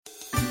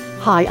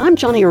Hi, I'm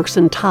Johnny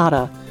Erickson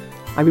Tata.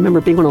 I remember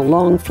being on a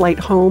long flight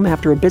home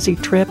after a busy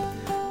trip,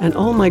 and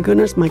oh my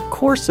goodness, my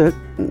corset,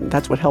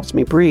 that's what helps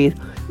me breathe,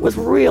 was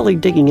really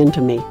digging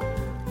into me.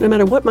 No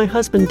matter what my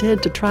husband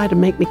did to try to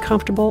make me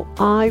comfortable,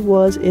 I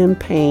was in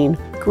pain,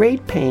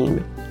 great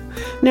pain.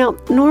 Now,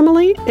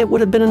 normally it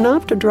would have been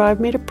enough to drive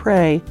me to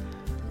pray,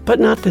 but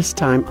not this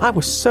time. I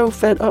was so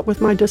fed up with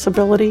my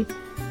disability.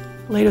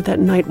 Later that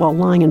night while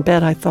lying in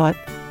bed, I thought,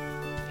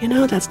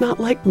 that's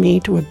not like me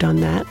to have done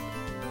that.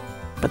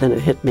 But then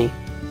it hit me.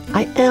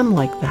 I am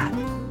like that.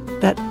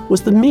 That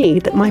was the me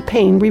that my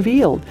pain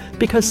revealed,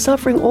 because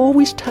suffering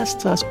always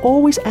tests us,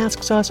 always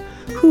asks us,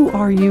 who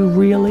are you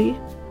really?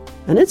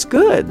 And it's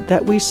good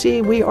that we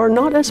see we are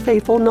not as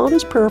faithful, not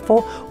as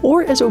prayerful,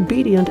 or as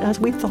obedient as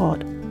we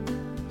thought.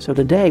 So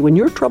today, when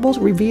your troubles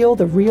reveal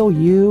the real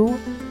you,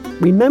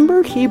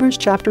 remember Hebrews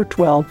chapter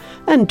 12,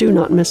 and do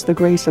not miss the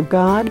grace of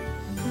God,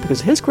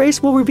 because His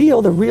grace will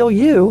reveal the real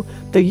you,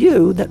 the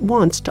you that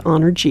wants to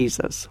honor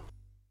Jesus.